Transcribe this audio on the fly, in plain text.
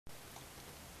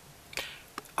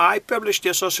I published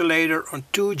this oscillator on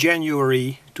 2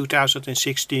 January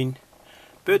 2016,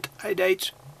 but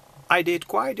I did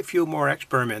quite a few more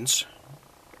experiments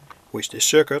with this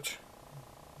circuit,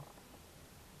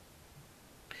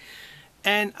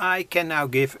 and I can now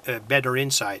give a better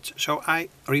insight. So I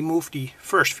removed the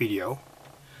first video.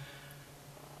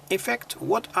 In fact,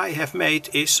 what I have made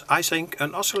is, I think,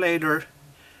 an oscillator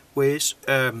with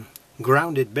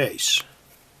grounded base.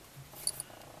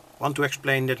 Want to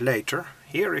explain that later.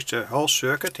 Here is the whole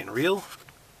circuit in real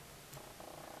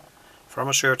from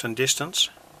a certain distance.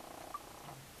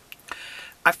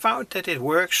 I found that it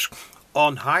works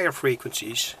on higher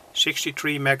frequencies,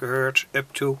 63 MHz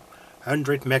up to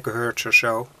 100 MHz or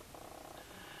so.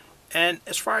 And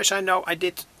as far as I know, I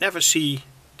did never see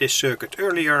this circuit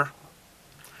earlier,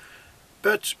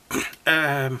 but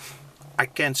I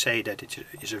can't say that it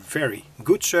is a very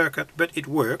good circuit, but it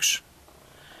works.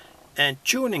 And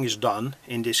tuning is done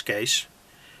in this case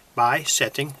by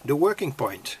setting the working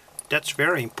point. That's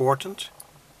very important.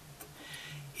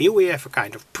 Here we have a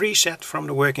kind of preset from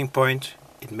the working point.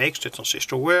 It makes the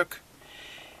transistor work,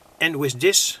 and with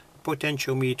this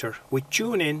potentiometer we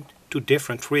tune in to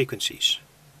different frequencies.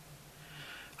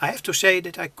 I have to say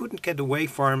that I couldn't get the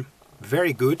waveform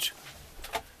very good.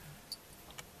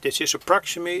 This is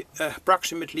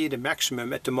approximately the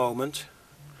maximum at the moment,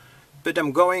 but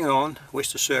I'm going on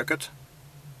with the circuit,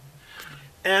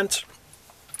 and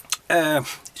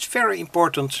it's very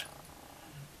important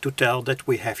to tell that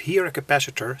we have here a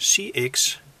capacitor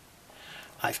Cx.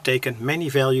 I've taken many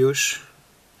values,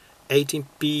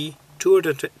 18p,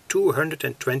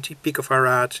 220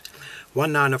 picofarad,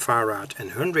 1 nanofarad and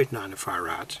 100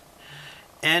 nanofarad.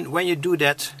 And when you do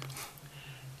that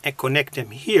and connect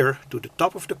them here to the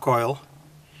top of the coil,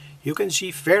 you can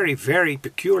see very, very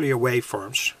peculiar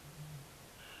waveforms.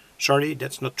 Sorry,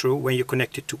 that's not true. When you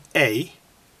connect it to A,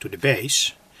 to the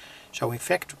base, so in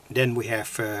fact then we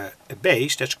have a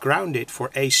base that's grounded for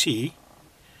AC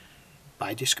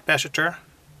by this capacitor.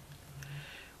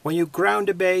 When you ground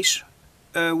the base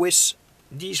with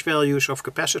these values of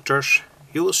capacitors,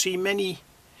 you will see many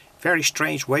very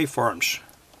strange waveforms,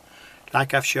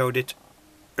 like I've showed it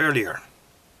earlier.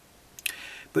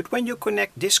 But when you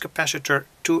connect this capacitor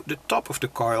to the top of the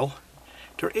coil,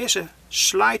 there is a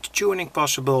slight tuning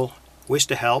possible with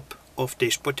the help of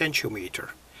this potentiometer,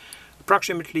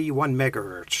 approximately 1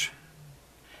 MHz.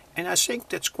 And I think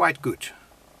that's quite good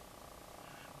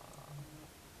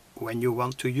when you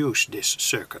want to use this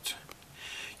circuit.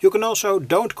 You can also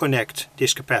don't connect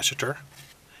this capacitor,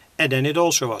 and then it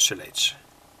also oscillates.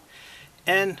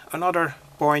 And another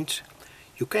point,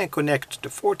 you can connect the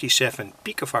 47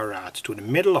 picofarad to the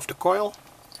middle of the coil.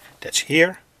 That's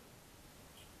here.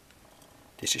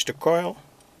 This is the coil.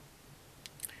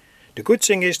 The good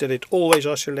thing is that it always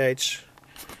oscillates.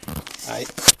 I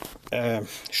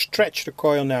stretch the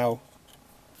coil now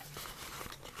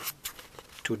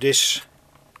to this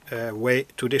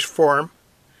form.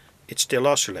 It still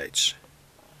oscillates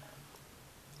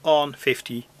on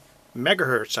 50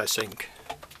 megahertz, I think.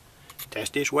 There's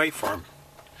this waveform.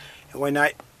 And when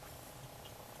I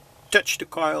touch the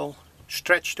coil,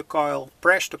 stretch the coil,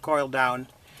 press the coil down,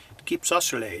 it keeps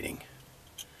oscillating.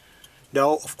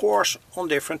 Though of course on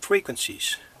different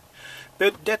frequencies.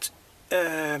 But that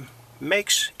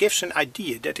gives an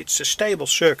idea that it's a stable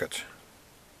circuit.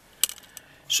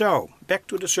 So back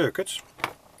to the circuit.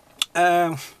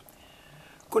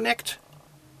 Connect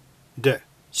the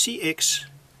Cx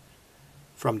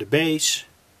from the base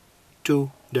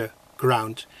to the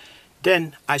ground.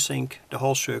 Then I think the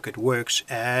whole circuit works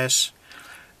as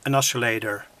an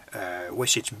oscillator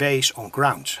with its base on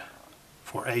ground,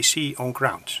 for AC on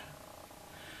ground.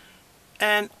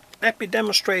 And let me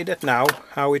demonstrate that now,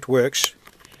 how it works.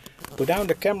 Put down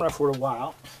the camera for a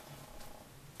while.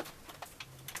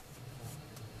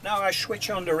 Now I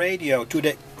switch on the radio to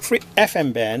the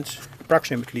FM band,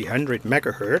 approximately 100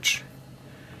 megahertz,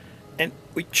 and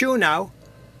we tune now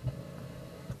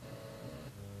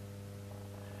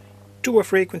to a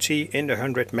frequency in the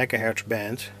 100 megahertz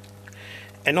band,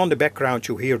 and on the background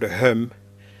you hear the hum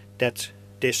that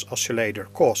this oscillator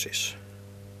causes.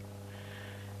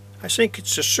 I think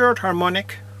it's the third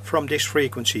harmonic from this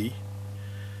frequency,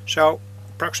 so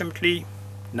approximately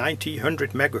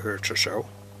 90-100 megahertz or so.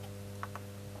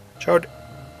 So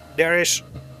there is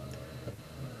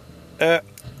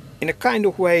in a kind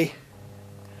of way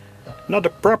not a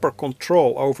proper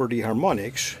control over the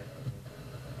harmonics,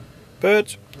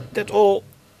 but that all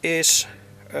is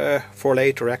for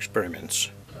later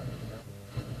experiments.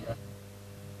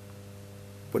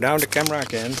 Put down the camera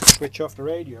again, switch off the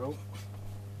radio.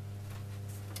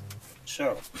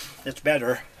 So that's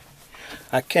better.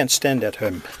 I can't stand that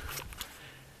hum.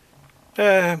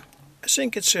 I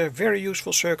think it's a very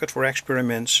useful circuit for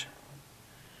experiments.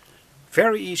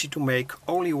 Very easy to make,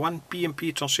 only one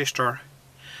PNP transistor.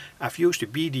 I've used the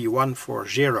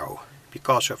BD140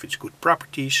 because of its good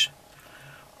properties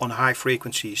on high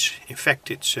frequencies. In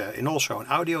fact, it's also an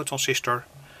audio transistor,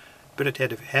 but it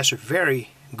has a very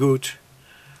good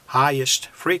highest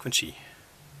frequency.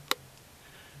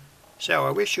 So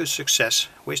I wish you success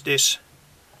with this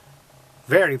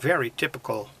very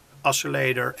typical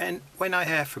oscillator, and when I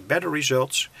have better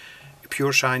results, a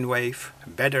pure sine wave,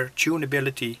 better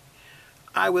tunability,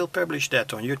 I will publish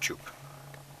that on YouTube.